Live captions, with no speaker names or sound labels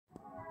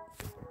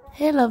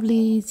Hey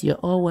lovelies, you're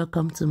all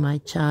welcome to my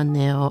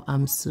channel.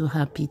 I'm so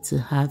happy to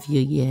have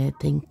you here.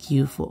 Thank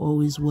you for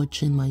always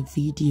watching my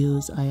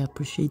videos. I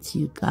appreciate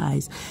you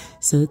guys.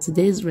 So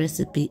today's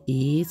recipe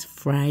is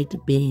fried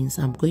beans.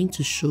 I'm going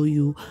to show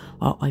you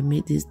how I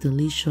made these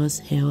delicious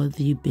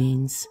healthy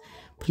beans.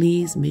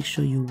 Please make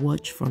sure you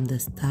watch from the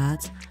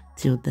start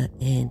till the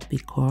end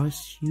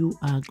because you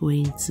are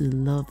going to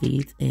love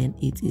it and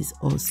it is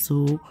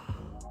also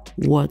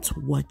worth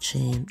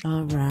watching.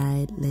 All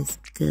right, let's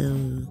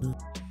go.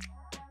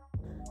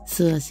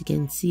 So as you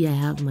can see, I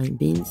have my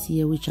beans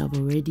here which I've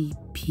already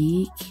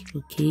picked.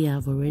 Okay,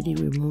 I've already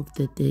removed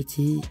the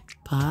dirty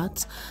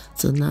parts.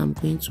 So now I'm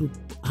going to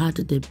add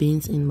the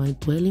beans in my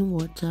boiling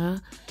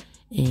water,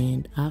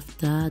 and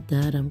after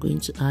that I'm going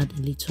to add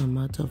a little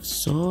amount of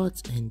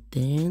salt and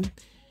then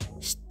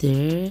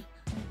stir.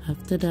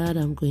 After that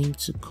I'm going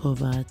to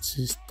cover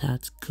to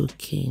start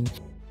cooking.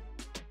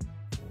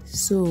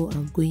 So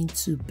I'm going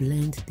to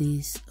blend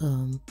this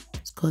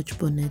Scotch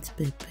bonnet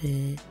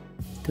pepper,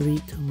 3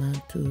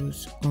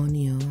 tomatoes,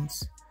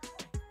 onions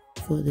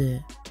for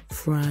the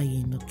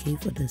frying, okay,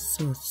 for the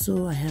sauce.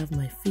 So I have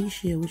my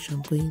fish here which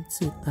I'm going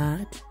to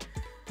add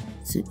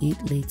to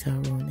eat later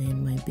on,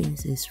 and my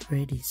beans is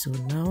ready. So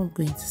now I'm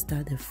going to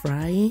start the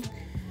frying.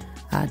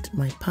 Add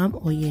my palm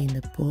oil in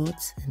the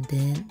pot and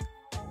then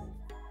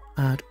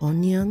add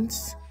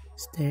onions,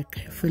 stir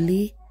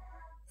carefully,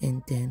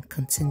 and then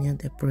continue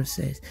the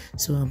process.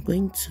 So I'm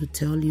going to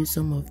tell you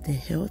some of the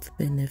health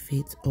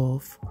benefits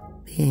of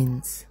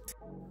beans.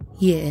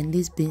 Yeah, and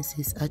this beans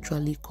is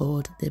actually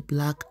called the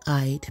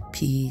black-eyed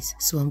peas.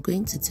 So I'm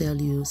going to tell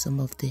you some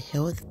of the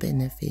health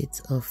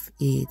benefits of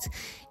it.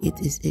 It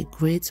is a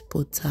great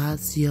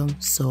potassium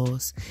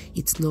source.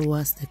 It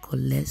lowers the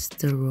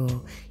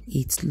cholesterol.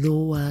 It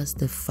lowers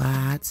the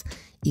fat.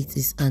 It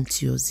is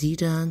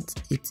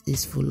antioxidant. It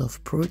is full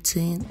of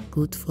protein,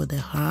 good for the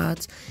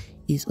heart.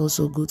 It's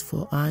also good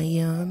for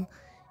iron.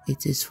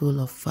 It is full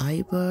of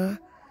fiber,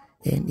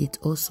 and it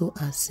also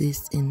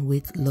assists in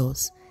weight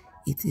loss.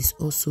 It is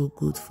also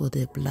good for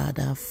the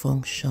bladder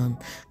function.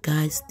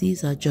 Guys,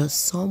 these are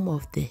just some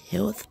of the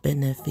health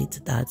benefits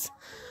that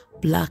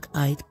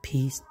black-eyed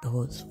peas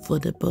does for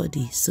the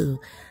body. So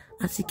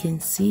as you can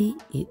see,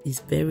 it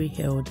is very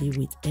healthy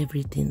with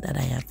everything that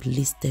I have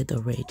listed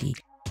already.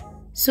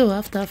 So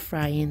after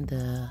frying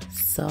the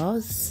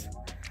sauce,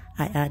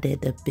 I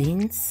added the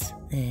beans,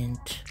 and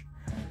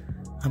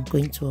I'm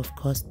going to, of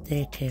course,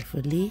 stir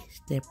carefully,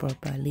 stir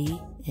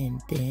properly, and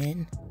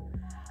then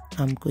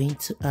I'm going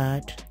to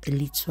add a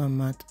little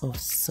amount of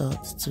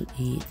salt to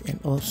it and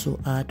also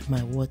add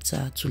my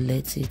water to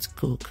let it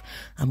cook.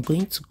 I'm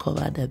going to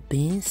cover the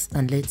beans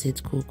and let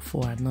it cook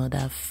for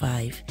another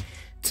 5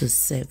 to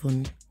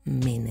 7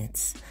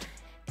 minutes.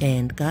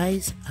 And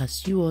guys,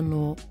 as you all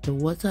know, the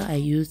water I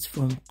used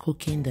from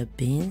cooking the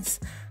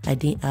beans, I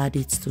didn't add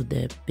it to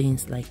the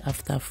beans like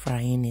after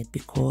frying it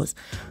because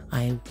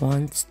I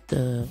want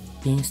the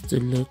beans to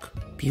look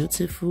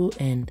beautiful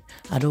and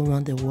I don't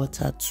want the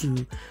water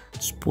to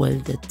spoil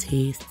the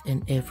taste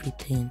and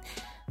everything.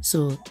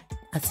 So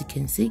as you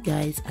can see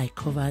guys, I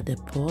covered the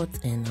pot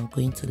and I'm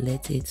going to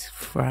let it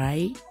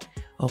fry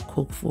or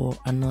cook for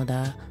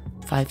another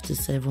 5 to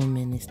 7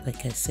 minutes,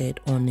 like I said,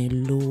 on a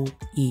low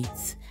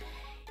heat.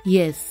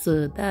 Yes,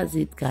 so that's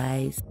it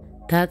guys.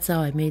 That's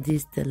how I made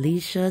this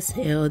delicious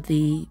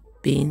healthy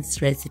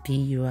beans recipe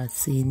you are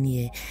seeing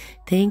here.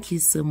 Thank you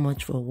so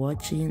much for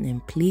watching,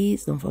 and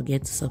please don't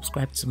forget to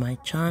subscribe to my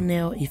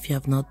channel if you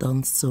have not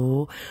done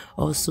so.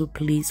 Also,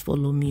 please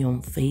follow me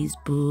on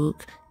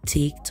Facebook,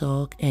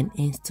 TikTok and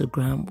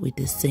Instagram with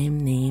the same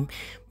name,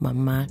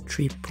 Mama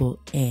Triple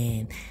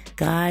N.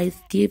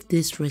 Guys, give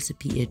this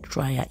recipe a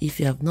try. If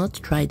you have not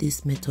tried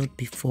this method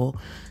before,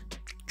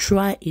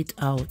 try it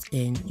out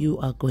and you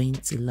are going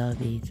to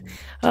love it.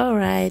 All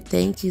right,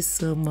 thank you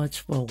so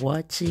much for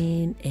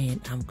watching,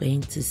 and I'm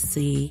going to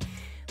say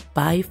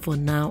bye for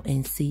now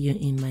and see you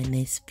in my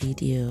next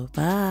video.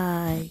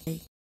 Bye.